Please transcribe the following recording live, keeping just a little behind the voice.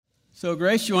So,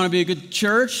 Grace, you want to be a good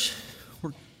church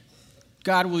where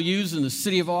God will use in the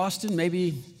city of Austin,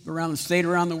 maybe around the state,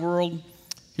 around the world?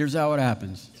 Here's how it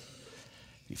happens.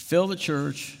 You fill the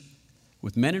church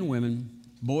with men and women,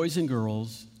 boys and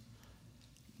girls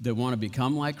that want to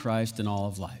become like Christ in all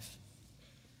of life.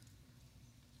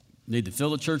 You need to fill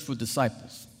the church with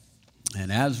disciples.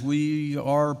 And as we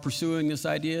are pursuing this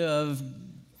idea of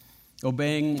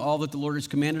obeying all that the Lord has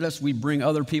commanded us, we bring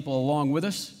other people along with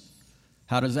us.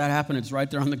 How does that happen? It's right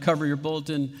there on the cover of your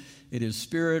bulletin. It is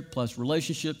spirit plus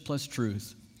relationship plus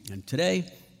truth. And today,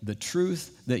 the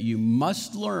truth that you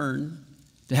must learn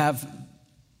to have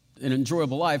an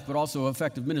enjoyable life, but also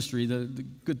effective ministry, the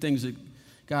good things that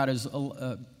God has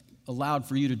allowed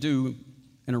for you to do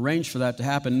and arranged for that to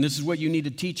happen. And this is what you need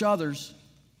to teach others.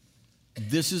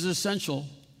 This is essential.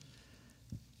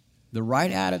 The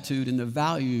right attitude and the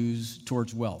values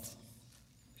towards wealth.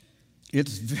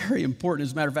 It's very important.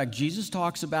 As a matter of fact, Jesus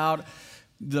talks about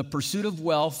the pursuit of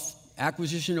wealth,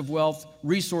 acquisition of wealth,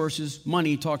 resources, money.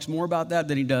 He talks more about that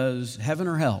than he does heaven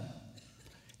or hell.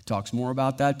 He talks more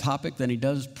about that topic than he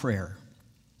does prayer.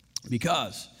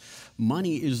 Because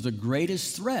money is the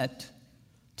greatest threat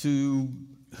to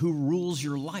who rules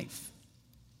your life.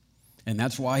 And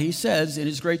that's why he says in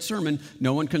his great sermon,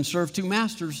 no one can serve two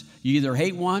masters. You either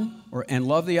hate one and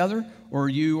love the other, or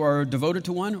you are devoted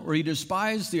to one, or you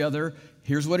despise the other.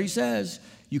 Here's what he says.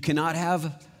 You cannot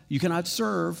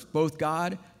serve both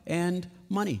God and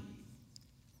money.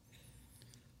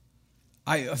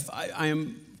 I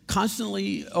am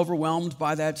constantly overwhelmed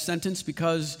by that sentence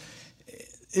because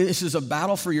this is a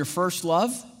battle for your first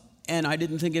love, and I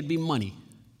didn't think it'd be money.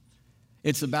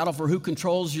 It's a battle for who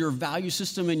controls your value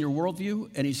system and your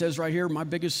worldview. And he says right here, my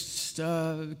biggest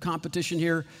competition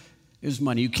here is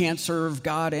money. You can't serve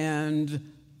God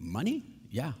and money?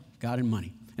 Yeah, God and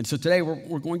money. And so today what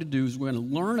we're going to do is we're going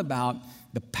to learn about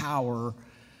the power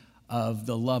of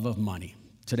the love of money.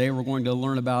 Today we're going to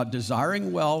learn about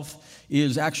desiring wealth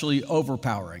is actually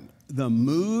overpowering. The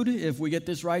mood, if we get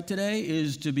this right today,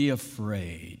 is to be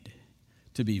afraid,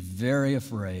 to be very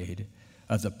afraid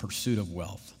of the pursuit of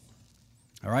wealth.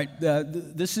 All right, we're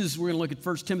going to look at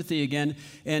 1 Timothy again,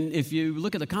 and if you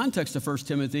look at the context of 1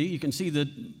 Timothy, you can see that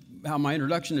how my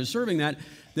introduction is serving that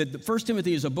 1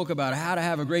 Timothy is a book about how to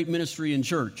have a great ministry in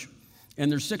church.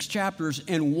 And there's 6 chapters,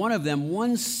 and one of them,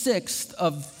 1/6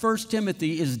 of 1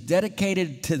 Timothy is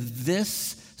dedicated to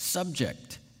this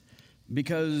subject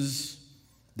because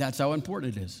that's how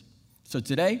important it is. So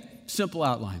today, simple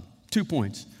outline, 2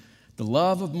 points. The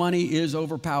love of money is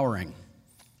overpowering.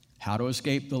 How to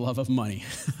escape the love of money.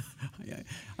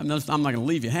 I'm not going to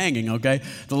leave you hanging, okay?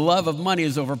 The love of money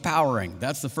is overpowering.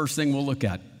 That's the first thing we'll look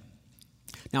at.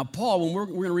 Now, Paul, when we're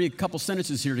going to read a couple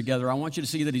sentences here together, I want you to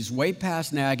see that he's way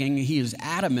past nagging. He is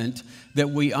adamant that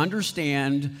we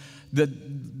understand that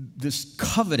this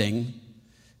coveting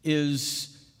is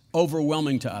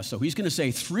overwhelming to us. So he's going to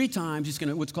say 3 times, he's going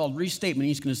to, what's called restatement,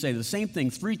 he's going to say the same thing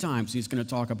 3 times. He's going to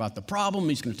talk about the problem,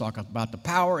 he's going to talk about the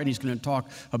power, and he's going to talk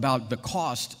about the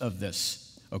cost of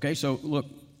this. Okay, so look,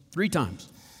 3 times.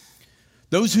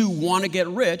 Those who want to get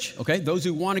rich,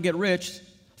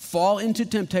 fall into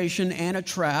temptation and a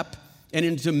trap and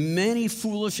into many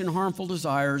foolish and harmful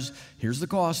desires. Here's the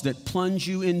cost, that plunge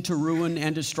you into ruin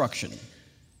and destruction.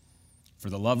 For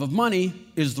the love of money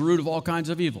is the root of all kinds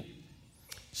of evil.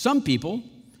 Some people,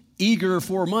 eager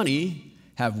for money,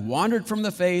 have wandered from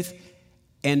the faith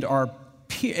and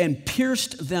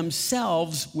pierced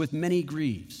themselves with many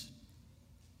griefs.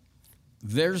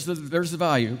 There's the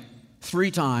value,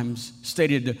 3 times,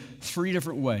 stated 3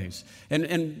 different ways.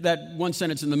 And that one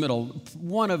sentence in the middle,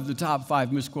 one of the top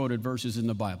 5 misquoted verses in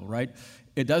the Bible, right?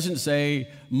 It doesn't say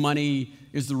money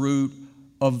is the root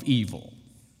of evil.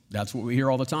 That's what we hear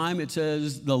all the time. It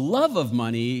says the love of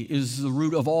money is the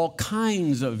root of all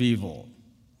kinds of evil.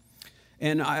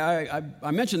 And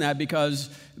I mention that because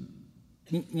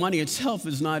money itself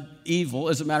is not evil.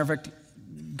 As a matter of fact,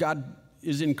 God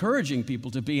is encouraging people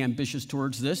to be ambitious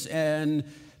towards this, and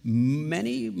more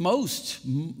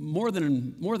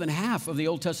than half of the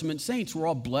Old Testament saints were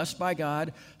all blessed by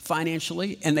God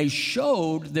financially, and they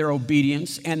showed their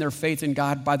obedience and their faith in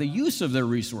God by the use of their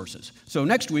resources. So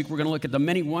next week, we're going to look at the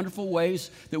many wonderful ways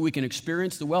that we can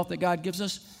experience the wealth that God gives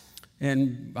us,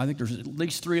 and I think there's at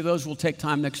least 3 of those. We'll take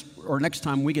time next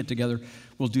time we get together,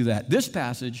 we'll do that. This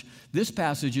passage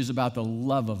is about the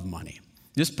love of money.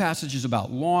 This passage is about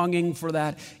longing for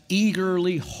that,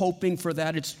 eagerly hoping for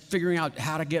that. It's figuring out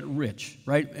how to get rich,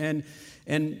 right? And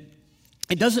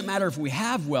it doesn't matter if we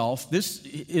have wealth. This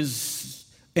is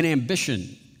an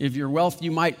ambition. If you're wealth,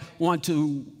 you might want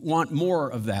more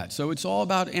of that. So it's all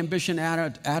about ambition,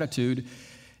 attitude.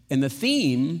 And the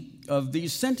theme of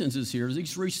these sentences here,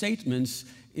 these three statements,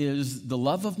 is the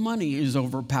love of money is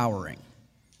overpowering.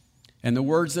 And the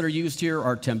words that are used here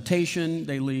are temptation,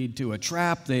 they lead to a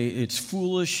trap, it's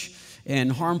foolish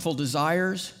and harmful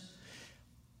desires.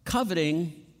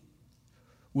 Coveting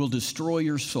will destroy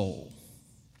your soul.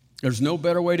 There's no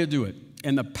better way to do it.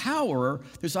 And the power,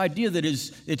 this idea that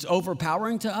it's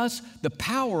overpowering to us, the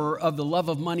power of the love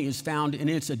of money is found in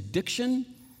its addiction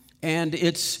and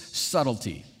its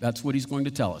subtlety. That's what he's going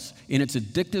to tell us. In its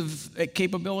addictive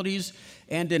capabilities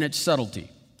and in its subtlety.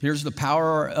 Here's the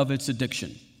power of its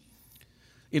addiction.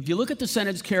 If you look at the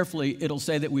sentence carefully, it'll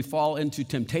say that we fall into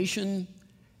temptation,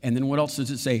 and then what else does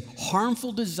it say?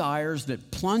 Harmful desires that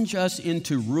plunge us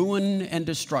into ruin and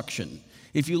destruction.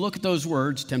 If you look at those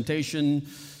words, temptation,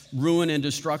 ruin and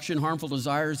destruction, harmful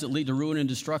desires that lead to ruin and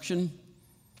destruction,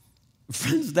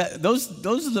 friends, those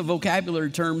are the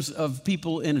vocabulary terms of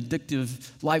people in addictive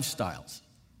lifestyles.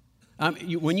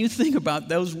 When you think about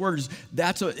those words,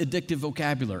 that's an addictive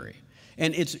vocabulary.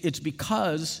 And it's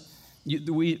because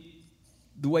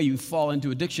the way you fall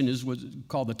into addiction is what's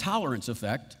called the tolerance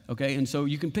effect, okay? And so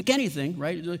you can pick anything,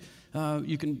 right?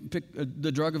 You can pick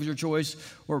the drug of your choice,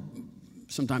 or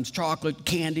sometimes chocolate,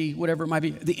 candy, whatever it might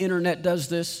be. The internet does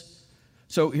this.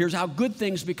 So here's how good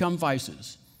things become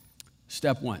vices.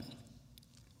 Step one.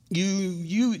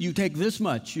 You take this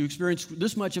much, you experience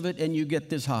this much of it, and you get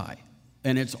this high.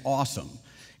 And it's awesome.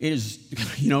 It is,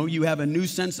 you have a new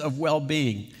sense of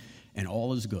well-being, and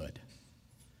all is good.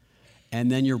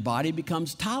 And then your body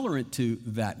becomes tolerant to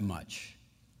that much.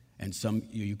 And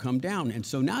you come down. And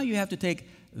so now you have to take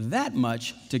that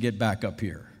much to get back up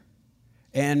here.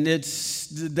 And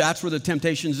that's where the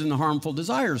temptations and the harmful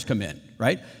desires come in,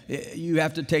 right? You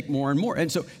have to take more and more.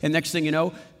 And next thing you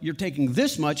know, you're taking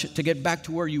this much to get back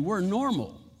to where you were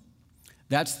normal.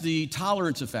 That's the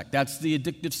tolerance effect. That's the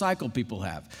addictive cycle people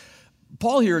have.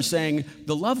 Paul here is saying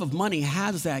the love of money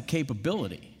has that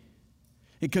capability.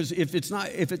 Because if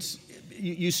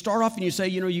you start off and you say,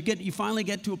 you finally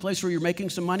get to a place where you're making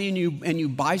some money and you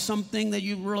buy something that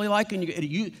you really like and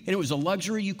it was a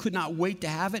luxury, you could not wait to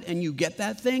have it, and you get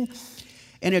that thing,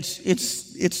 and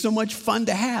it's so much fun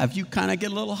to have. You kind of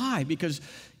get a little high because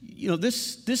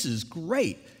this is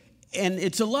great, and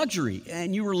it's a luxury,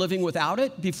 and you were living without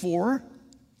it before,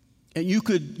 and you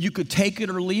could take it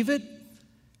or leave it.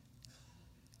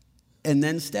 And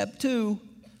then step two,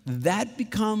 that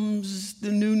becomes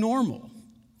the new normal.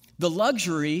 The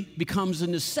luxury becomes a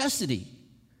necessity.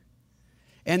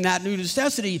 And that new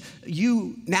necessity,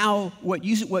 what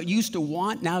used to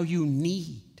want, now you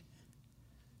need.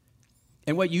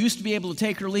 And what you used to be able to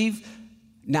take or leave,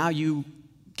 now you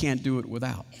can't do it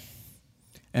without.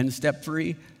 And step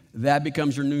three, that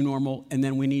becomes your new normal, and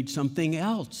then we need something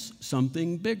else,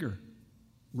 something bigger.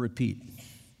 Repeat.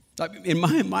 In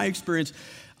my experience,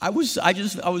 I was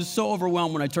so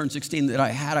overwhelmed when I turned 16 that I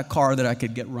had a car that I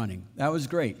could get running. That was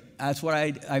great. That's what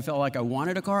I felt like. I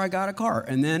wanted a car. I got a car,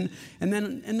 and then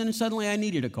suddenly I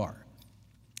needed a car,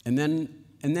 and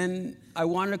then I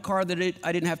wanted a car that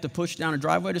I didn't have to push down a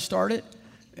driveway to start it,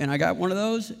 and I got one of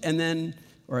those,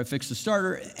 or I fixed the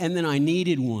starter, and then I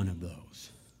needed one of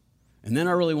those, and then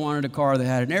I really wanted a car that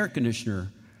had an air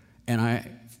conditioner, and I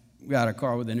got a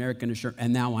car with an air conditioner,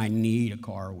 and now I need a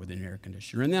car with an air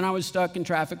conditioner. And then I was stuck in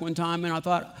traffic one time, and I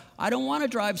thought, I don't want to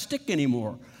drive stick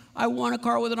anymore. I want a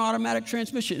car with an automatic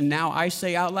transmission. And now I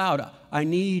say out loud, I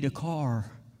need a car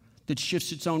that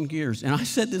shifts its own gears. And I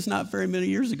said this not very many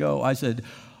years ago. I said,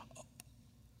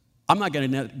 I'm not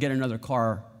going to get another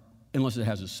car unless it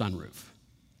has a sunroof.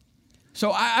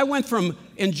 So I went from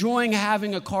enjoying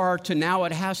having a car to now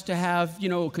it has to have,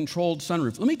 a controlled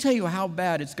sunroof. Let me tell you how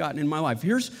bad it's gotten in my life.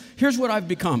 Here's what I've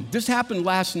become. This happened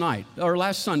last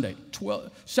Sunday,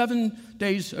 7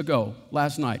 days ago,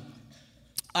 last night.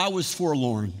 I was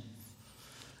forlorn.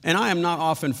 And I am not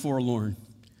often forlorn.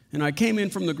 And I came in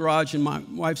from the garage and my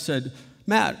wife said,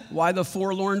 Matt, why the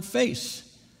forlorn face?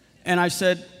 And I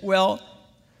said, well,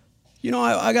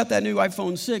 I got that new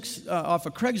iPhone 6 off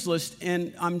of Craigslist,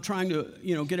 and I'm trying to,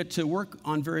 get it to work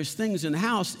on various things in the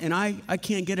house, and I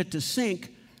can't get it to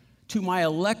sync to my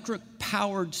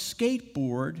electric-powered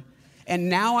skateboard, and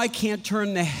now I can't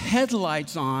turn the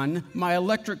headlights on my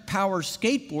electric-powered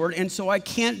skateboard, and so I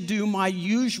can't do my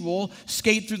usual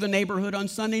skate through the neighborhood on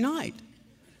Sunday night.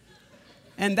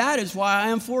 And that is why I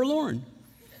am forlorn.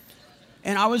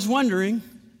 And I was wondering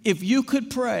if you could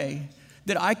pray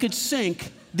that I could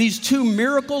sync these two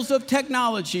miracles of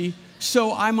technology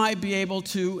so I might be able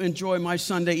to enjoy my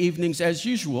Sunday evenings as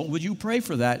usual. Would you pray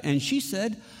for that? And she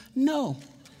said, no.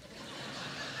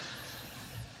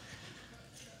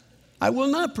 I will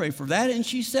not pray for that. And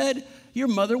she said, your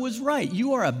mother was right.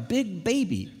 You are a big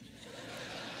baby.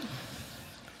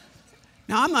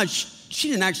 Now, she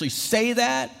didn't actually say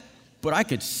that, but I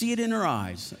could see it in her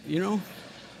eyes, you know?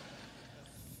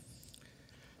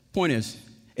 Point is,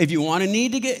 if you want to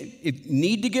need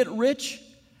to get rich,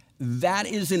 that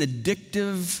is an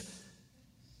addictive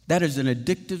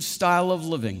style of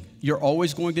living. You're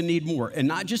always going to need more. And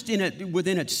not just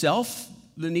within itself,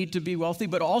 the need to be wealthy,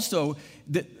 but also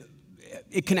that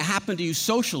it can happen to you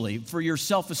socially for your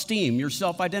self-esteem, your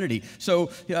self-identity. So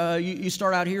you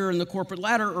start out here in the corporate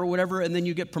ladder or whatever, and then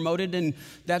you get promoted, and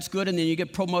that's good, and then you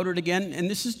get promoted again. And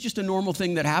this is just a normal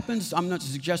thing that happens. I'm not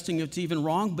suggesting it's even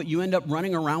wrong, but you end up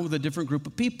running around with a different group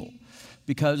of people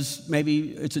because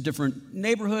maybe it's a different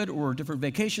neighborhood or different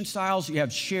vacation styles. You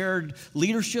have shared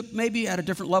leadership, maybe at a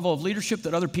different level of leadership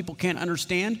that other people can't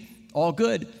understand. All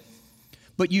good.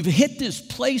 But you've hit this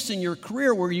place in your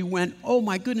career where you went, oh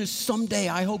my goodness, someday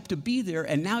I hope to be there.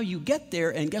 And now you get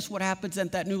there, and guess what happens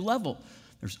at that new level?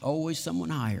 There's always someone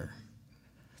higher.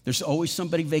 There's always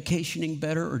somebody vacationing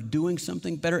better or doing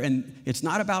something better. And it's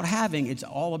not about having, it's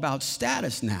all about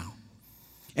status now.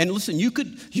 And listen, you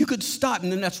could stop,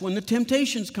 and then that's when the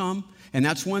temptations come. And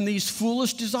that's when these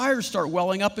foolish desires start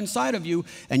welling up inside of you.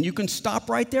 And you can stop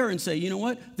right there and say, you know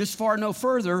what, this far, no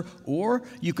further. Or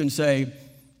you can say,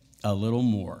 a little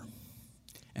more.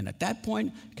 And at that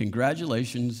point,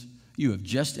 congratulations, you have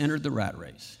just entered the rat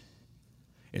race.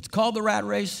 It's called the rat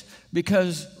race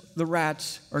because the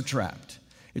rats are trapped.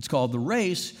 It's called the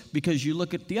race because you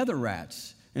look at the other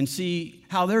rats and see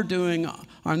how they're doing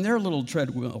on their little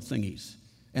treadmill thingies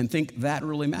and think that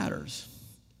really matters.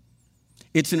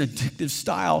 It's an addictive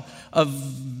style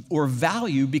or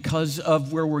value because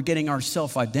of where we're getting our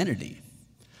self-identity.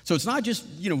 So it's not just,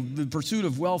 the pursuit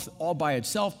of wealth all by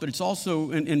itself, but it's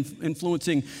also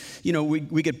influencing,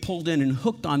 we get pulled in and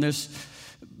hooked on this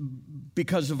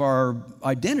because of our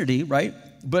identity, right?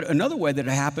 But another way that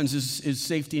it happens is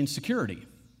safety and security.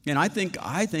 And I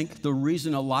think the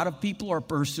reason a lot of people are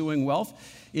pursuing wealth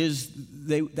is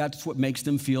that's what makes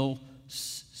them feel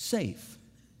safe.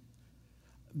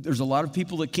 There's a lot of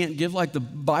people that can't give like the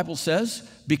Bible says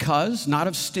because, not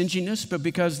of stinginess, but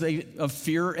because of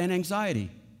fear and anxiety.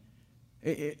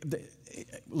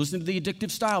 Listen to the addictive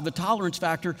style, the tolerance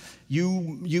factor.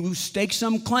 You stake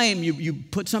some claim, you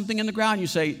put something in the ground, you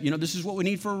say, this is what we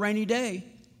need for a rainy day.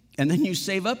 And then you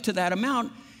save up to that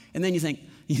amount, and then you think,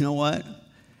 you know what?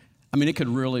 It could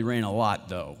really rain a lot,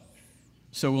 though.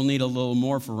 So we'll need a little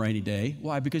more for a rainy day.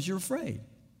 Why? Because you're afraid.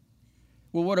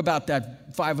 Well, what about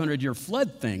that 500-year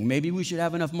flood thing? Maybe we should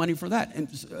have enough money for that. And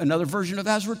another version of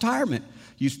that is retirement.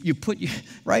 You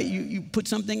put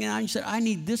something in and you said, I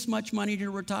need this much money to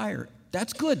retire.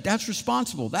 That's good. That's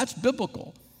responsible. That's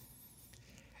biblical.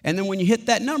 And then when you hit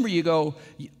that number, you go,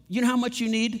 you know how much you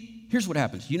need? Here's what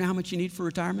happens. You know how much you need for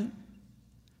retirement?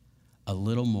 A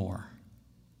little more.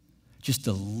 Just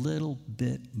a little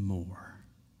bit more.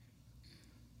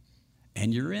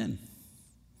 And you're in.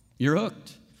 You're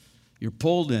hooked. You're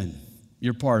pulled in.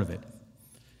 You're part of it.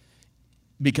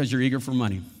 Because you're eager for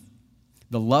money.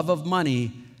 The love of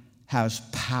money has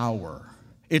power.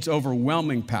 It's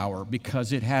overwhelming power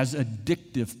because it has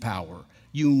addictive power.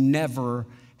 You never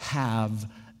have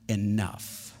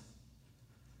enough.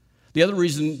 The other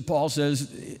reason Paul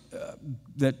says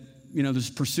that this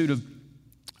pursuit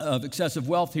of excessive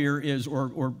wealth here is,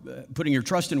 or putting your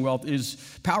trust in wealth is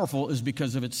powerful, is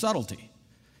because of its subtlety.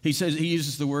 He says, he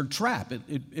uses the word trap.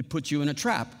 It puts you in a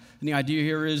trap. And the idea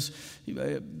here is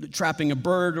trapping a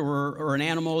bird or an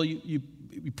animal. You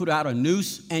put out a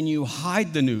noose and you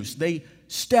hide the noose. They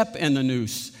step in the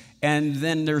noose and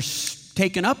then they're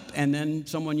taken up and then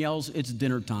someone yells, it's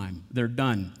dinner time. They're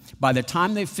done. By the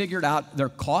time they've figured out they're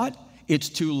caught, it's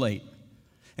too late.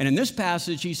 And in this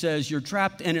passage, he says you're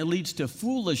trapped and it leads to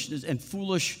foolishness and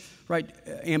foolish,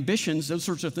 ambitions, those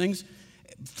sorts of things.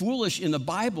 Foolish in the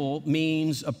Bible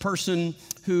means a person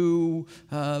who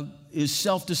is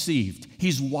self-deceived.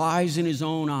 He's wise in his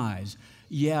own eyes.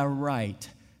 Yeah, right.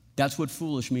 That's what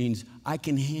foolish means. I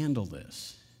can handle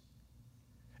this.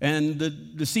 And the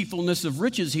deceitfulness of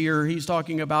riches here he's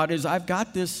talking about is I've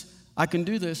got this. I can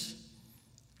do this.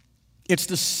 It's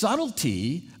the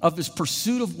subtlety of this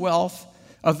pursuit of wealth,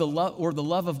 of the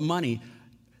love of money,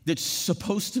 that's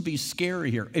supposed to be scary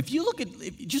here. If you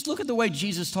just look at the way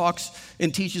Jesus talks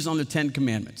and teaches on the 10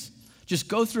 Commandments. Just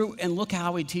go through and look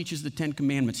how he teaches the 10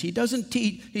 Commandments. He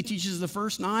teaches the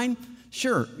first 9,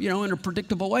 sure, in a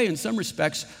predictable way in some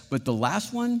respects, but the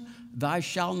last one, thou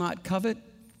shalt not covet,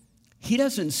 he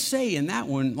doesn't say in that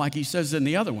one like he says in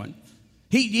the other one.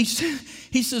 He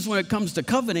says when it comes to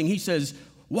coveting, he says,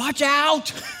 watch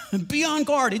out, be on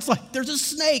guard. It's like there's a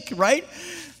snake, right?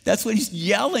 That's what he's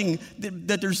yelling,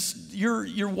 that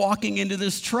you're walking into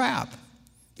this trap.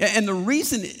 And the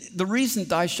reason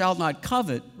thou shalt not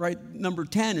covet, right, number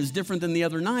 10 is different than the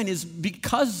other 9 is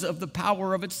because of the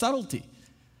power of its subtlety.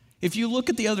 If you look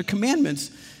at the other commandments,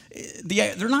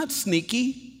 they're not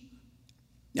sneaky.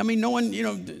 I mean, no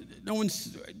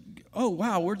one's, oh,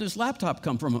 wow, where'd this laptop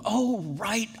come from? Oh,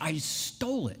 right, I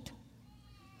stole it,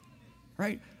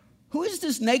 right? Who is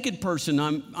this naked person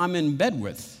I'm in bed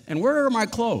with? And where are my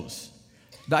clothes?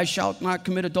 Thou shalt not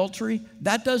commit adultery?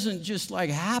 That doesn't just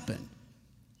like happen.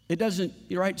 It doesn't,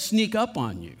 right, sneak up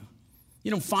on you.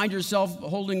 You don't find yourself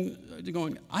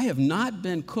going, I have not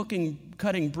been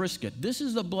cutting brisket. This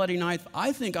is a bloody knife.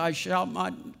 I think I shall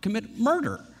not commit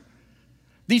murder.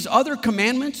 These other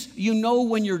commandments, you know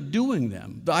when you're doing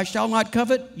them. I shall not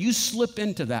covet, you slip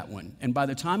into that one. And by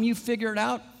the time you figure it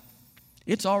out,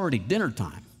 it's already dinner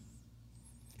time.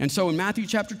 And so in Matthew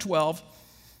chapter 12,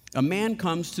 a man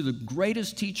comes to the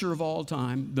greatest teacher of all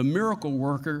time, the miracle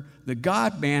worker, the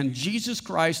God-man, Jesus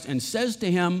Christ, and says to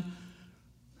him,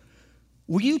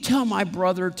 will you tell my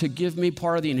brother to give me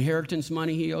part of the inheritance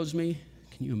money he owes me?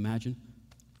 Can you imagine?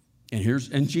 And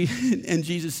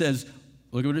Jesus says,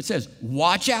 look at what it says.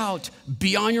 Watch out,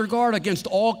 be on your guard against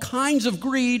all kinds of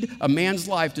greed. A man's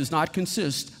life does not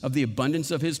consist of the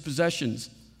abundance of his possessions.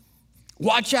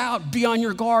 Watch out, be on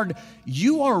your guard.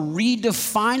 You are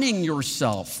redefining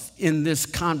yourself in this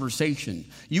conversation.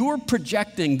 You are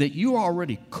projecting that you are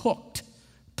already cooked.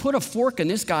 Put a fork in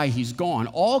this guy, he's gone.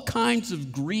 All kinds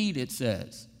of greed, it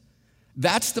says.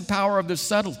 That's the power of the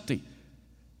subtlety.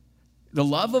 The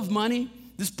love of money,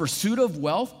 this pursuit of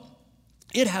wealth,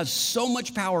 it has so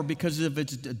much power because of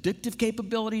its addictive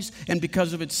capabilities and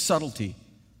because of its subtlety.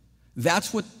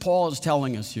 That's what Paul is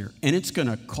telling us here, and it's going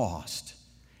to cost.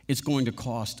 It's going to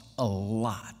cost a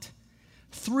lot.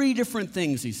 3 different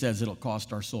things, he says, it'll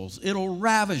cost our souls. It'll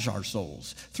ravage our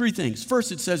souls. 3 things.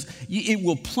 First, it says it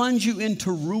will plunge you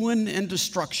into ruin and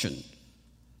destruction.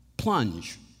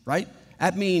 Plunge, right?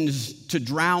 That means to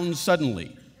drown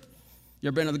suddenly. You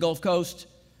ever been to the Gulf Coast?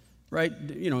 Right?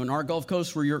 You know, in our Gulf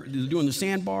Coast where you're doing the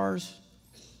sandbars,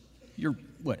 you're,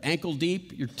 ankle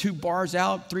deep? You're 2 bars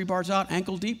out, 3 bars out,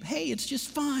 ankle deep? Hey, it's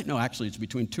just fine. No, actually, it's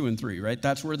between 2 and 3, right?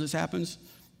 That's where this happens.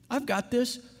 I've got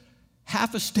this.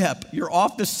 Half a step, you're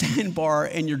off the sandbar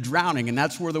and you're drowning, and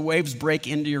that's where the waves break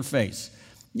into your face.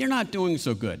 You're not doing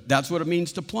so good. That's what it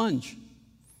means to plunge.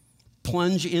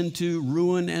 Plunge into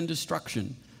ruin and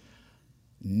destruction.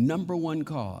 Number 1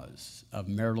 cause of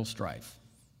marital strife,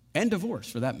 and divorce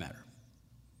for that matter.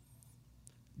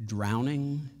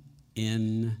 Drowning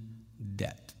in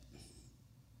debt.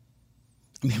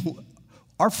 I mean,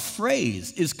 our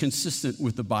phrase is consistent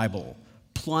with the Bible.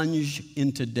 Plunge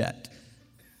into debt.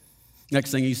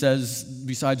 Next thing he says,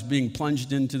 besides being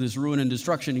plunged into this ruin and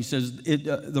destruction, he says,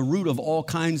 the root of all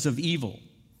kinds of evil.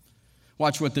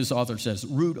 Watch what this author says,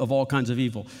 root of all kinds of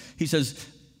evil. He says,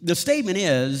 the statement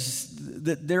is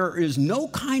that there is no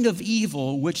kind of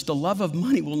evil which the love of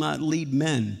money will not lead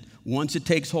men once it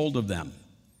takes hold of them.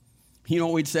 You know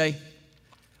what we'd say?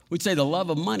 We'd say the love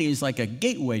of money is like a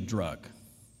gateway drug.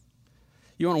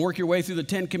 You want to work your way through the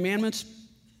 10 commandments?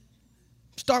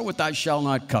 Start with thou shalt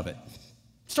not covet.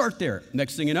 Start there.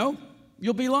 Next thing you know,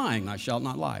 you'll be lying, thou shalt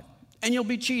not lie. And you'll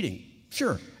be cheating,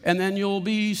 sure. And then you'll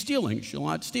be stealing, you shall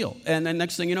not steal. And then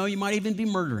next thing you know, you might even be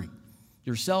murdering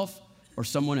yourself or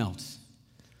someone else.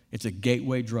 It's a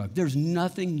gateway drug. There's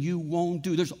nothing you won't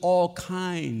do. There's all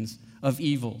kinds of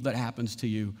evil that happens to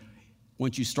you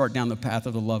once you start down the path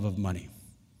of the love of money.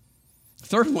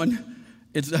 Third one,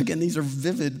 it's again, these are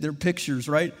vivid, they're pictures,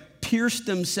 right? Pierce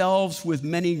themselves with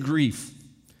many grief.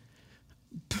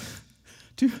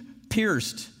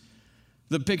 Pierced.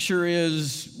 The picture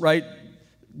is, right,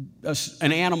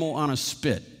 an animal on a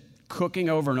spit, cooking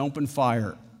over an open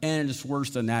fire. And it's worse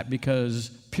than that because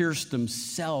pierced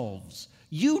themselves.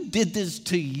 You did this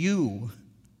to you.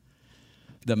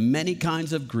 The many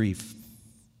kinds of grief.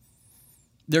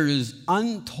 There is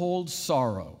untold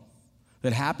sorrow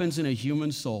that happens in a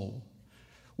human soul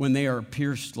when they are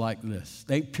pierced like this.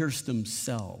 They pierce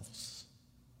themselves.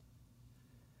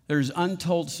 There's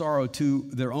untold sorrow to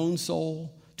their own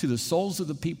soul, to the souls of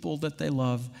the people that they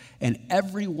love, and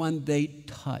everyone they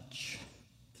touch.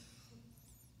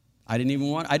 I didn't even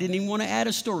want to add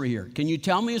a story here. Can you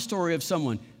tell me a story of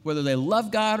someone, whether they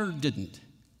loved God or didn't,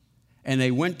 and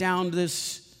they went down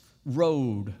this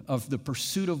road of the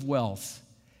pursuit of wealth,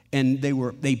 and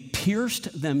they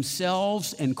pierced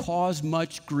themselves and caused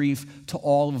much grief to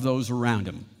all of those around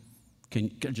them? Can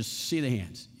just see the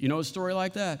hands? You know a story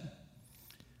like that?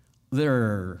 There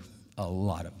are a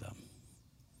lot of them.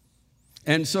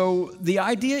 And so the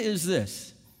idea is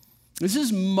this. This is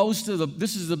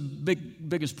the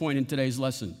biggest point in today's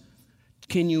lesson.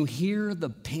 Can you hear the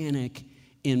panic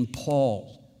in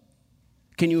Paul?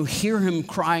 Can you hear him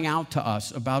crying out to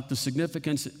us about the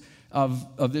significance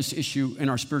of this issue in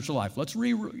our spiritual life? Let's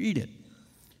reread it.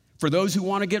 For those who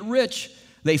want to get rich,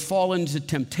 they fall into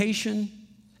temptation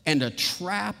and a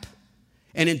trap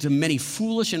and into many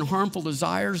foolish and harmful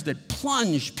desires that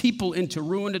plunge people into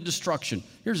ruin and destruction.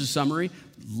 Here's a summary.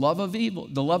 Love of evil.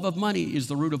 The love of money is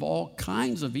the root of all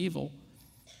kinds of evil.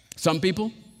 Some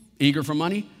people, eager for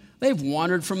money, they've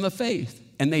wandered from the faith,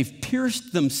 and they've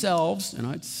pierced themselves, and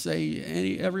I'd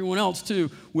say everyone else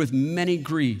too, with many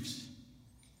griefs.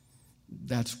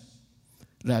 That's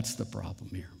the problem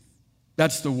here.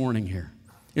 That's the warning here.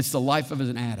 It's the life of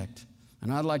an addict.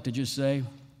 And I'd like to just say,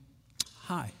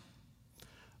 hi,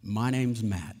 my name's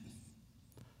Matt.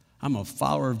 I'm a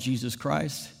follower of Jesus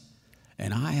Christ,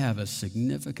 and I have a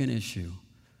significant issue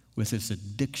with this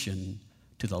addiction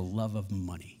to the love of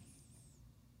money.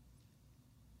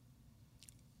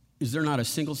 Is there not a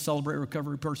single Celebrate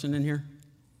Recovery person in here?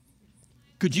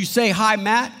 Could you say, hi,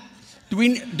 Matt? Do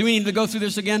we need to go through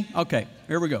this again? Okay,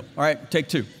 here we go. All right, take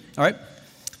two. All right.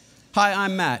 Hi,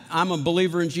 I'm Matt. I'm a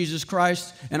believer in Jesus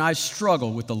Christ, and I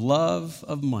struggle with the love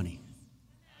of money.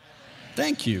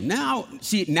 Thank you. Now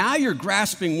you're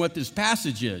grasping what this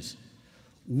passage is.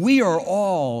 We are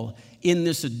all in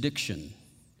this addiction,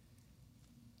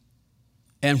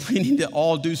 and we need to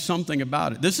all do something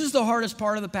about it. This is the hardest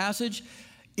part of the passage.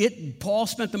 Paul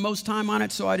spent the most time on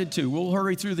it, so I did too. We'll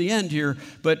hurry through the end here,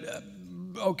 but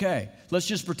okay. Let's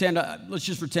just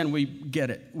pretend we get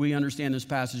it. We understand this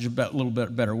passage a little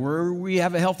bit better. We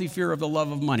have a healthy fear of the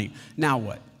love of money. Now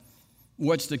what?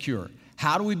 What's the cure?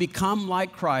 How do we become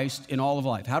like Christ in all of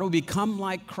life? How do we become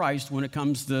like Christ when it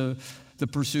comes to the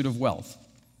pursuit of wealth?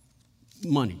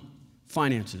 Money,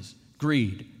 finances,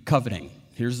 greed, coveting.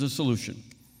 Here's the solution.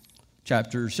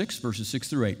 Chapter 6, verses 6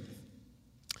 through 8.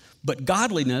 But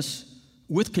godliness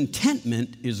with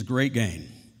contentment is great gain.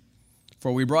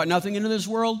 For we brought nothing into this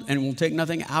world, and will take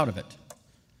nothing out of it.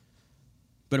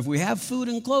 But if we have food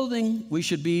and clothing, we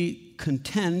should be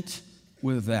content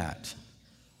with that.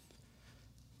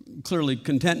 Clearly,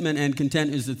 contentment and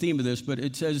content is the theme of this, but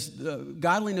it says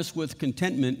godliness with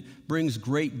contentment brings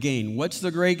great gain. What's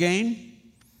the great gain?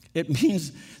 It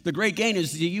means the great gain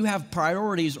is that you have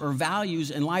priorities or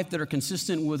values in life that are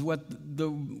consistent with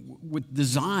with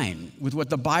design, with what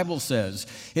the Bible says.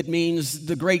 It means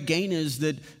the great gain is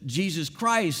that Jesus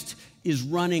Christ is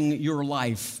running your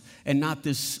life and not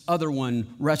this other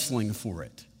one wrestling for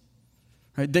it.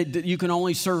 Right? That you can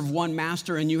only serve one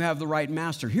master and you have the right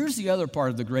master. Here's the other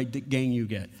part of the great gain you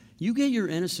get. You get your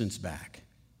innocence back.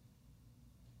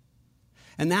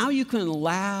 And now you can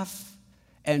laugh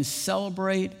and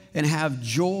celebrate and have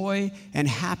joy and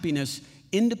happiness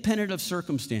independent of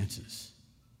circumstances.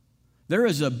 There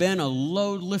has been a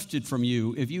load lifted from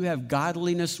you if you have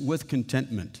godliness with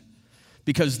contentment.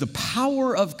 Because the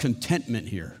power of contentment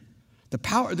here,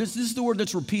 this is the word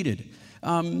that's repeated.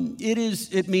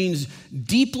 It means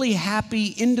deeply happy,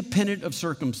 independent of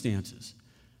circumstances.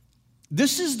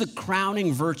 This is the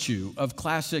crowning virtue of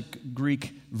classic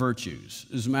Greek virtues.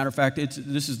 As a matter of fact,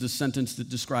 this is the sentence that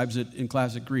describes it in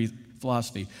classic Greek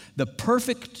philosophy. The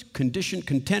perfect condition,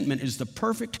 contentment is the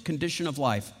perfect condition of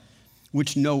life,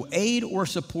 which no aid or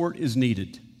support is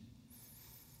needed.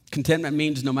 Contentment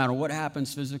means no matter what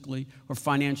happens physically or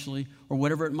financially or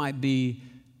whatever it might be,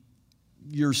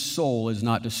 your soul is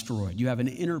not destroyed. You have an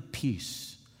inner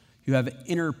peace. You have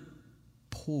inner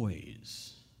poise.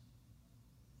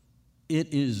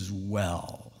 It is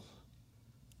well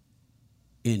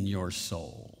in your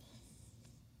soul.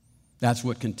 That's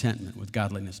what contentment with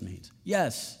godliness means.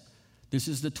 Yes, this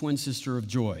is the twin sister of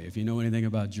joy, if you know anything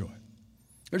about joy.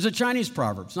 There's a Chinese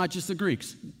proverb. It's not just the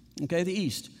Greeks, okay, the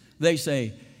East. They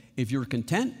say, if you're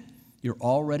content, you're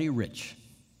already rich.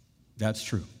 That's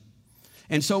true.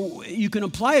 And so you can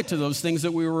apply it to those things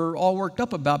that we were all worked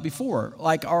up about before,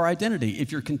 like our identity.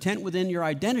 If you're content within your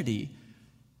identity,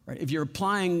 right, if you're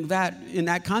applying that in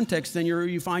that context, then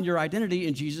you find your identity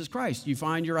in Jesus Christ. You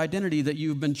find your identity that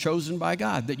you've been chosen by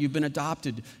God, that you've been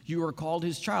adopted. You are called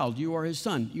his child. You are his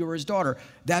son. You are his daughter.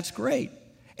 That's great.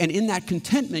 And in that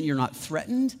contentment, you're not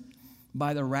threatened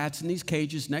by the rats in these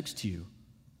cages next to you.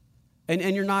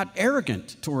 And you're not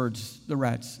arrogant towards the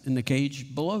rats in the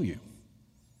cage below you.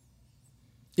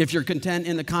 If you're content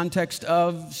in the context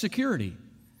of security,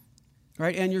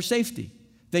 right, and your safety,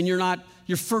 then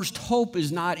your first hope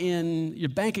is not in your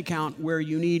bank account where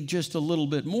you need just a little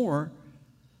bit more.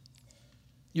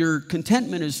 Your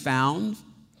contentment is found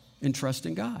in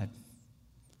trusting God,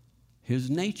 his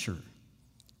nature,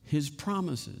 his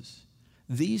promises.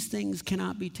 These things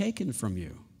cannot be taken from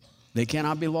you. They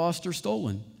cannot be lost or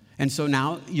stolen. And so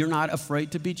now you're not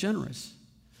afraid to be generous.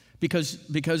 Because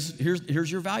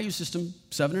here's your value system,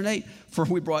 7 and 8. For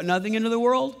we brought nothing into the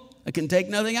world, I can take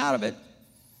nothing out of it.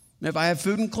 If I have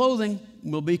food and clothing,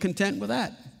 we'll be content with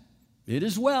that. It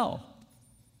is well.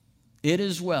 It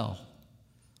is well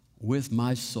with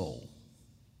my soul.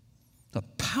 The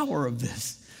power of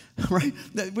this, right?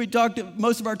 We talked,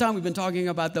 most of our time we've been talking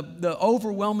about the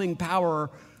overwhelming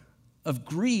power of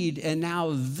greed, and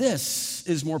now this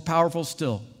is more powerful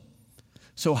still.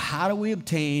 So how do we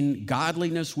obtain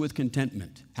godliness with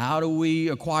contentment? How do we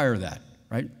acquire that,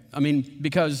 right? I mean,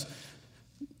 because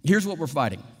here's what we're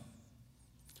fighting.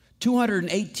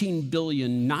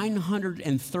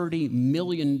 $218.930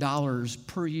 billion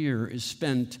per year is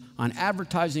spent on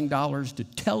advertising dollars to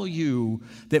tell you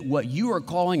that what you are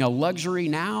calling a luxury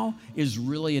now is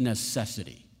really a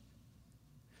necessity.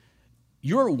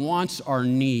 Your wants are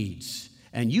needs.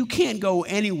 And you can't go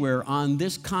anywhere on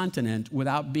this continent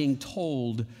without being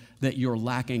told that you're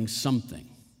lacking something.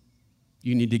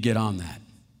 You need to get on that.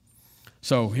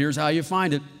 So here's how you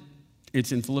find it.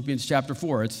 It's in Philippians chapter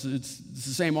 4. It's the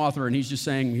same author, and he's just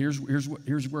saying, here's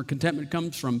where contentment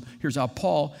comes from. Here's how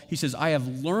Paul, he says, I have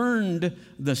learned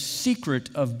the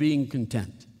secret of being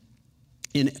content.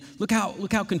 Look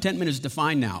how contentment is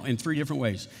defined now in 3 different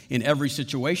ways. In every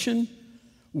situation,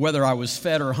 whether I was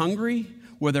fed or hungry,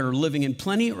 whether living in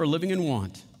plenty or living in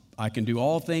want, I can do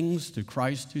all things through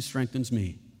Christ who strengthens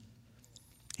me.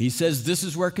 He says this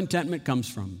is where contentment comes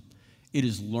from. It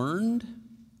is learned.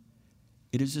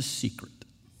 It is a secret.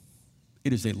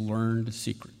 It is a learned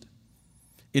secret.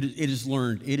 It is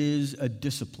learned. It is a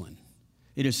discipline.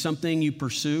 It is something you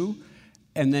pursue,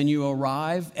 and then you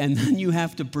arrive, and then you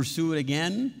have to pursue it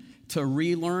again to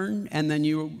relearn, and then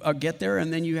you get there,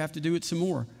 and then you have to do it some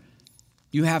more.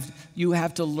 You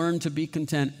have to learn to be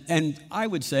content. And I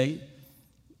would say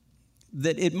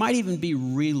that it might even be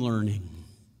relearning.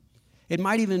 It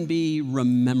might even be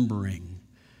remembering.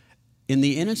 In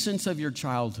the innocence of your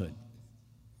childhood,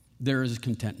 there is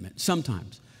contentment.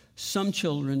 Sometimes. Some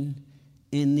children,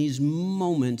 in these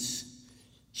moments,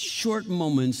 short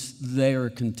moments, they are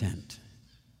content.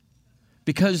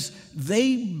 Because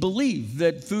they believe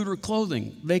that food or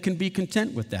clothing, they can be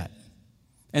content with that.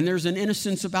 And there's an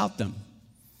innocence about them.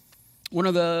 One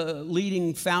of the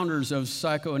leading founders of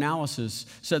psychoanalysis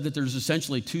said that there's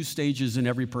essentially 2 stages in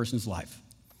every person's life.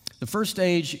 The first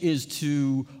stage is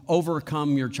to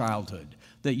overcome your childhood,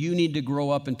 that you need to grow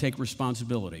up and take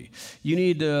responsibility. You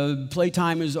need to,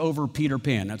 playtime is over Peter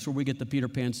Pan. That's where we get the Peter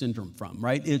Pan syndrome from,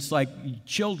 right? It's like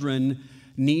children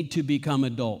need to become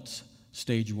adults,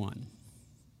 stage 1.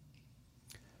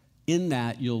 In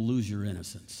that, you'll lose your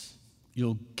innocence.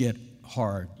 You'll get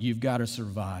hard. You've got to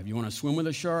survive. You want to swim with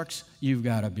the sharks? You've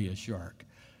got to be a shark.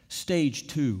 Stage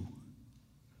 2,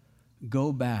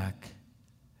 go back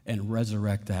and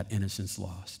resurrect that innocence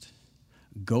lost.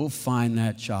 Go find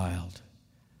that child.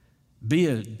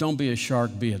 Don't be a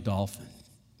shark, be a dolphin.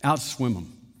 Outswim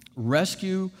them.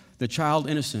 Rescue the child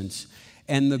innocence.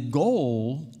 And the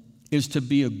goal is to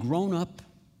be a grown-up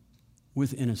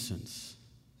with innocence.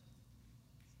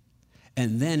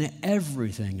 And then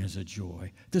everything is a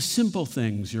joy. The simple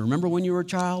things. You remember when you were a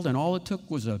child and all it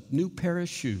took was a new pair of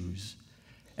shoes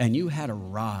and you had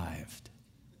arrived.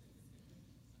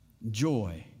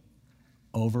 Joy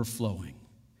overflowing.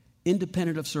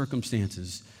 Independent of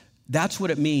circumstances. That's what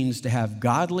it means to have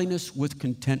godliness with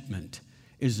contentment,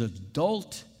 is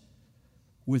adult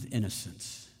with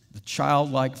innocence. The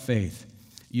childlike faith.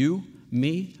 You,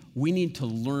 me, we need to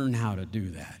learn how to do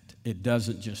that. It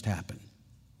doesn't just happen.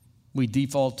 We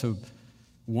default to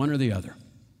one or the other,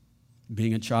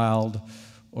 being a child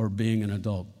or being an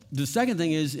adult. The second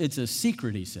thing is it's a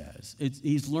secret, he says.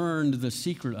 He's learned the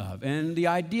secret of. And the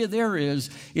idea there is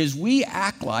we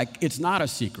act like it's not a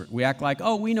secret. We act like,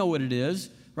 oh, we know what it is,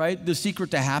 right? The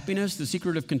secret to happiness, the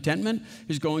secret of contentment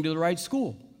is going to the right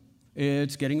school.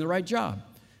 It's getting the right job.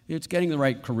 It's getting the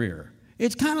right career.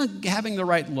 It's kind of having the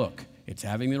right look. It's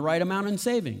having the right amount in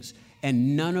savings.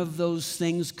 And none of those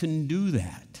things can do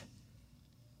that.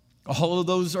 All of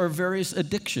those are various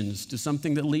addictions to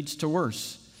something that leads to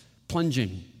worse.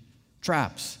 Plunging,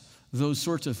 traps, those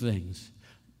sorts of things.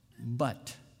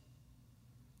 But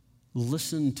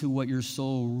listen to what your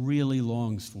soul really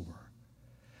longs for.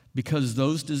 Because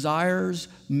those desires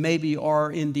maybe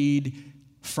are indeed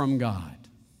from God.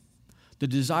 The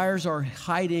desires are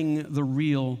hiding the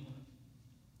real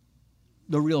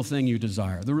thing you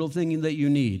desire, the real thing that you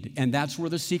need. And that's where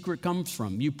the secret comes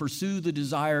from. You pursue the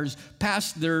desires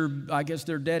past their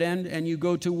dead end, and you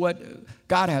go to what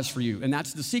God has for you. And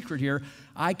that's the secret here.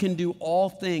 I can do all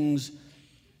things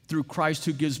through Christ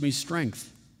who gives me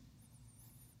strength.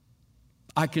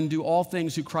 I can do all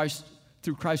things through Christ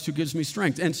who gives me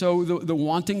strength. And so the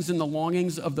wantings and the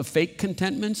longings of the fake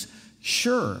contentments,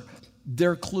 sure,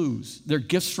 they're clues. They're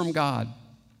gifts from God.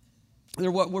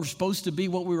 They're what we're supposed to be,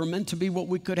 what we were meant to be, what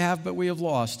we could have, but we have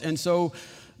lost. And so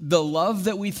the love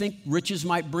that we think riches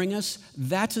might bring us,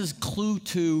 that's a clue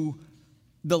to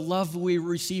the love we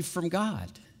receive from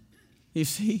God. You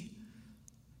see?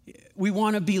 We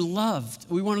want to be loved.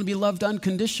 We want to be loved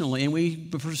unconditionally, and we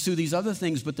pursue these other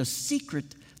things, but the secret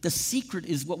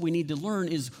is what we need to learn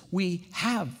is we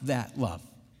have that love.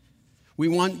 We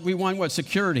want what?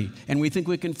 Security, and we think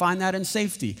we can find that in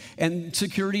safety. And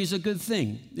security is a good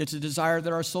thing. It's a desire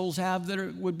that our souls have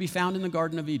that would be found in the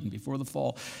Garden of Eden before the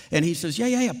fall. And he says,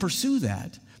 yeah, pursue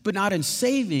that. But not in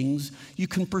savings. You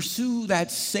can pursue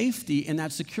that safety and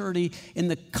that security in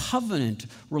the covenant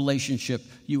relationship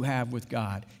you have with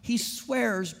God. He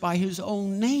swears by his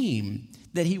own name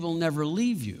that he will never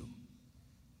leave you.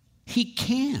 He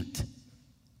can't.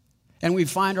 And we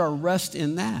find our rest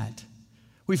in that.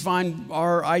 We find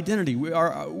our identity. We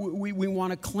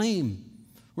want to claim.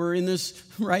 We're in this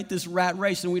rat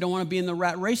race, and we don't want to be in the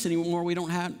rat race anymore. We don't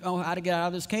know how to get out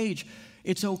of this cage.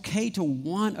 It's okay to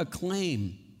want a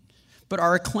claim. But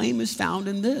our acclaim is found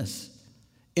in this,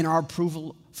 in our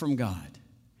approval from God.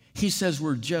 He says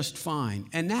we're just fine.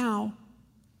 And now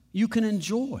you can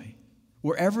enjoy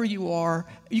wherever you are.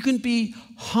 You can be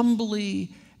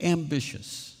humbly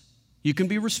ambitious. You can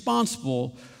be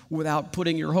responsible without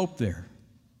putting your hope there.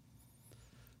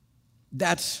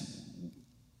 That's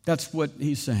what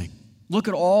he's saying. Look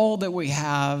at all that we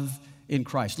have in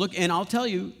Christ. Look, and I'll tell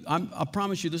you, I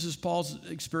promise you, this is Paul's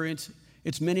experience.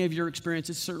 It's many of your experience.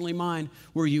 It's certainly mine,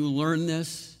 where you learn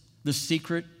this, the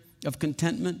secret of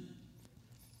contentment.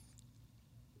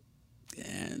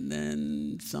 And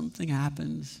then something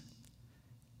happens.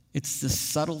 It's the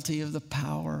subtlety of the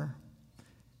power.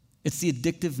 It's the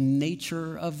addictive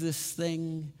nature of this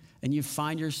thing. And you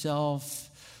find yourself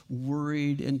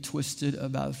worried and twisted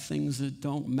about things that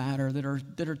don't matter, that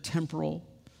are temporal,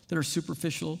 that are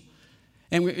superficial.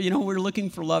 And we're looking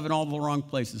for love in all the wrong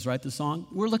places, right? The song?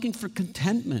 We're looking for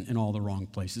contentment in all the wrong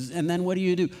places. And then what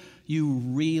do? You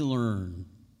relearn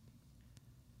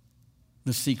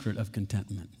the secret of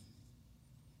contentment.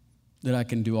 That I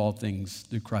can do all things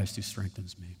through Christ who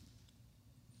strengthens me.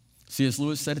 C.S.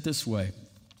 Lewis said it this way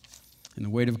in The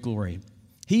Weight of Glory.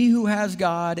 He who has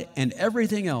God and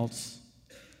everything else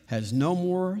has no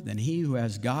more than he who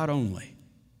has God only.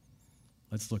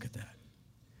 Let's look at that.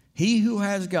 He who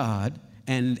has God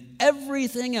and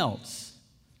everything else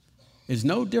is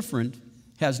no different,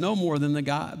 has no more than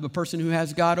the person who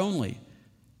has God only.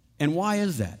 And why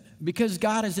is that? Because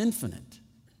God is infinite.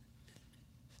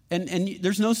 And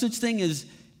there's no such thing as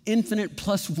infinite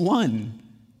plus one.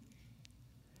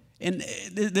 And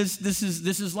this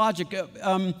is logic.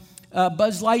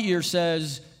 Buzz Lightyear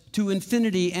says, to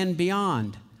infinity and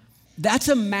beyond. That's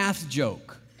a math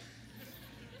joke.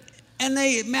 And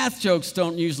math jokes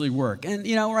don't usually work. And,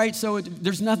 right? So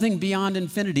there's nothing beyond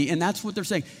infinity. And that's what they're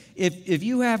saying. If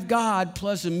you have God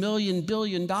plus $1 million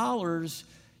billion,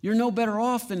 you're no better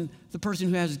off than the person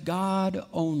who has God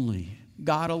only,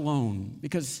 God alone,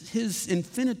 because his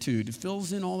infinitude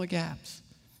fills in all the gaps.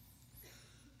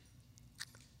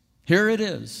 Here it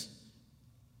is.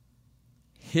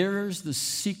 Here's the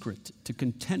secret to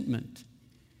contentment,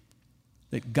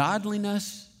 that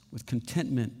godliness with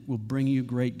contentment will bring you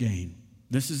great gain.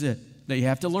 This is it. That you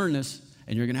have to learn this,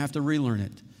 and you're going to have to relearn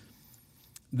it.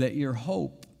 That your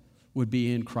hope would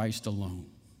be in Christ alone.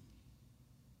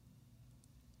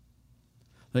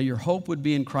 That your hope would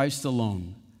be in Christ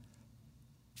alone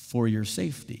for your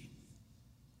safety.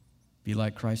 Be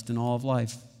like Christ in all of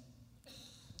life.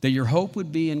 That your hope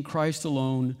would be in Christ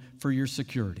alone for your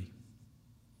security.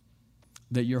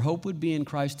 That your hope would be in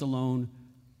Christ alone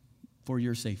for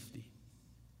your safety.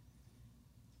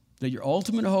 That your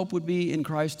ultimate hope would be in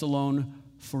Christ alone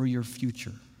for your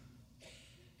future.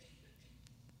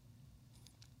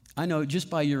 I know just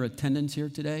by your attendance here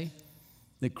today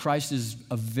that Christ is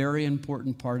a very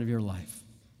important part of your life.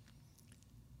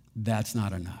 That's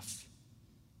not enough.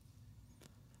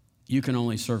 You can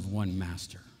only serve one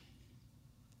master.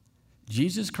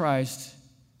 Jesus Christ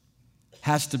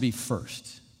has to be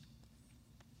first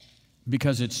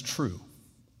because it's true.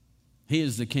 He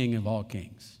is the King of all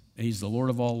kings. He's the Lord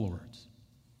of all lords.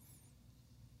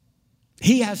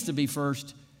 He has to be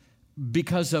first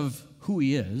because of who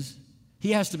he is.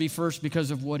 He has to be first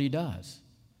because of what he does,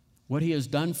 what he has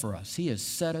done for us. He has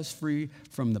set us free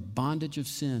from the bondage of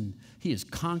sin. He has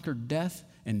conquered death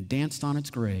and danced on its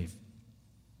grave.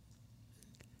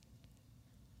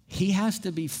 He has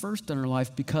to be first in our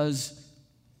life because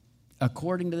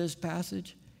according to this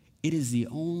passage, it is the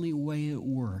only way it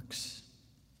works.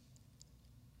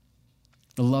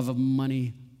 The love of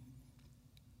money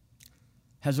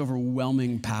has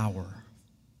overwhelming power.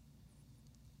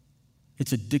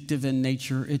 It's addictive in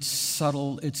nature. It's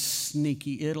subtle. It's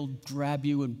sneaky. It'll grab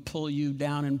you and pull you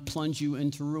down and plunge you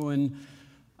into ruin.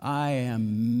 I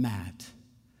am Matt,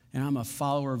 and I'm a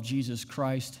follower of Jesus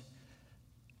Christ,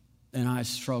 and I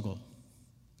struggle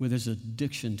with this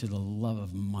addiction to the love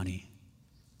of money.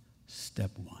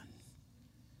 Step one.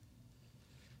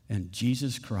 And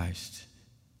Jesus Christ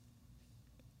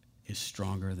is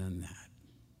stronger than that.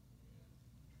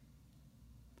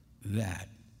 That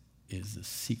is the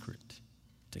secret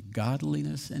to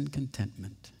godliness and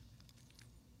contentment.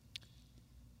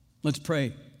 Let's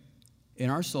pray in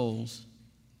our souls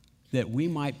that we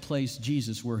might place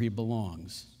Jesus where he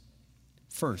belongs.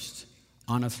 First,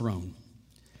 on a throne.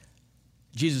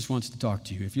 Jesus wants to talk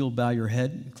to you. If you'll bow your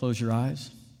head, close your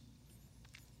eyes.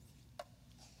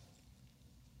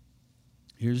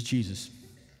 Here's Jesus.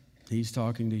 He's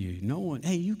talking to you. No one,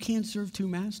 hey, you can't serve two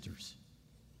masters.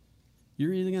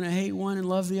 You're either going to hate one and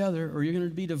love the other, or you're going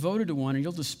to be devoted to one and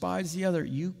you'll despise the other.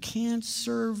 You can't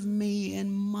serve me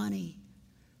and money.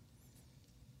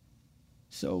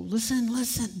 So listen.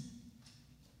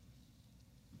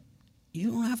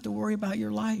 You don't have to worry about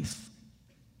your life,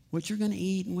 what you're going to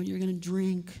eat and what you're going to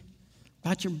drink,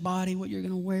 about your body, what you're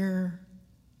going to wear.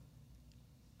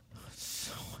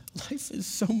 Life is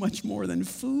so much more than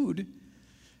food,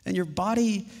 and your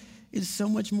body is so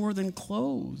much more than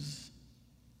clothes.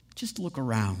 Just look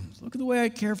around. Look at the way I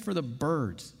care for the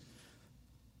birds.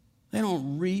 They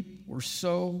don't reap or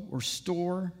sow or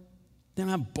store. They don't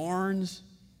have barns.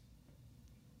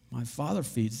 My Father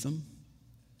feeds them.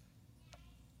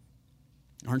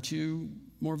 Aren't you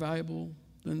more valuable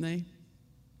than they?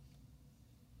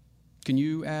 Can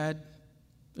you add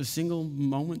a single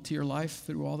moment to your life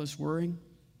through all this worrying?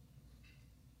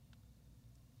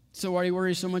 So why do you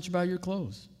worry so much about your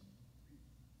clothes?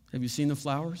 Have you seen the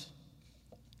flowers?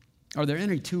 Are there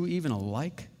any two even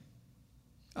alike?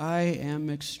 I am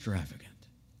extravagant.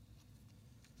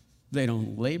 They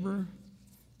don't labor.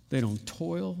 They don't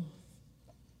toil.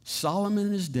 Solomon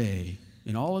in his day,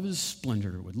 in all of his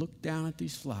splendor, would look down at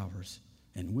these flowers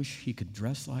and wish he could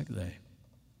dress like they.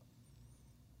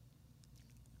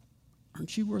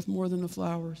 Aren't you worth more than the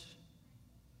flowers?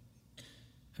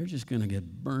 They're just going to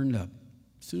get burned up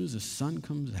as soon as the sun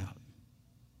comes out.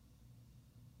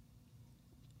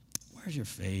 Where's your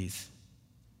faith?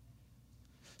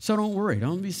 So don't worry.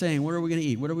 Don't be saying, what are we going to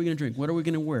eat? What are we going to drink? What are we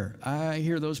going to wear? I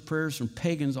hear those prayers from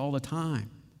pagans all the time.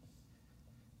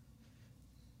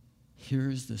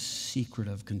 Here's the secret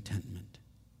of contentment.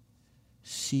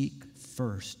 Seek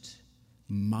first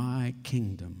my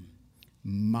kingdom,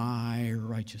 my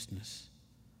righteousness,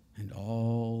 and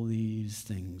all these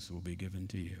things will be given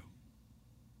to you.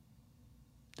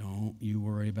 Don't you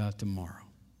worry about tomorrow.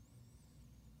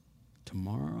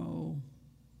 Tomorrow,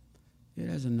 it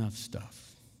has enough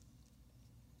stuff.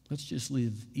 Let's just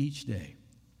live each day,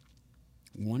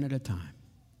 one at a time.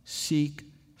 Seek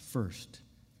first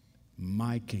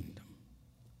my kingdom.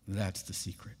 That's the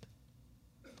secret.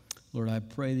 Lord, I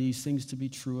pray these things to be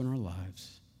true in our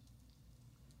lives.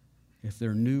 If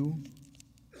they're new,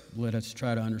 let us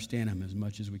try to understand them as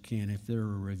much as we can. If they're a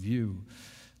review,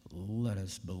 let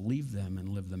us believe them and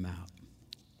live them out.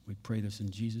 We pray this in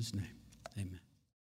Jesus' name. Amen.